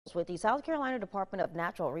With the South Carolina Department of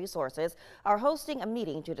Natural Resources are hosting a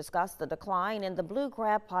meeting to discuss the decline in the blue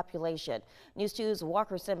crab population. News 2's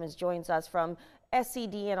Walker Simmons joins us from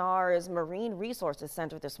SCDNR's Marine Resources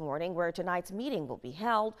Center this morning, where tonight's meeting will be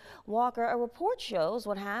held. Walker, a report shows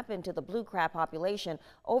what happened to the blue crab population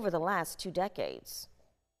over the last 2 decades.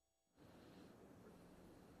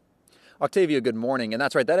 Octavia, good morning. And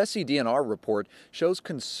that's right, that SCDNR report shows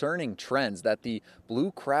concerning trends that the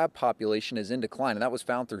blue crab population is in decline, and that was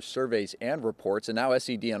found through surveys and reports. And now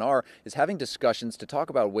SCDNR is having discussions to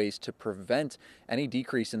talk about ways to prevent any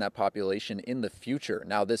decrease in that population in the future.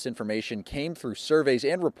 Now, this information came through surveys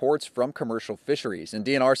and reports from commercial fisheries, and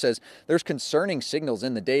DNR says there's concerning signals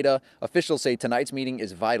in the data. Officials say tonight's meeting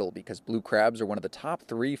is vital because blue crabs are one of the top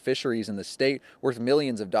 3 fisheries in the state, worth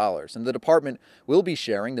millions of dollars. And the department will be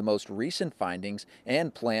sharing the most recent findings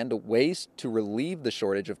and planned ways to relieve the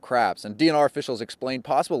shortage of crabs. And DNR officials explained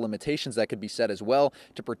possible limitations that could be set as well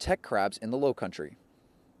to protect crabs in the low country.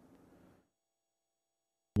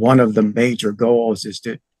 One of the major goals is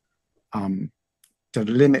to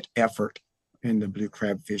limit effort in the blue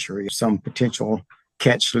crab fishery. Some potential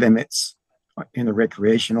catch limits in the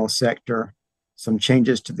recreational sector, some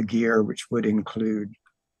changes to the gear, which would including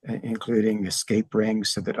escape rings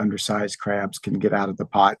so that undersized crabs can get out of the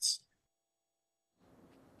pots.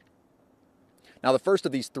 Now, the first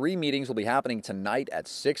of these 3 meetings will be happening tonight at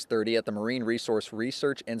 6:30 at the Marine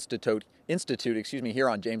Research Institute here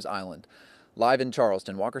on James Island. Live in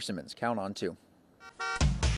Charleston, Walker Simmons, Count on 2.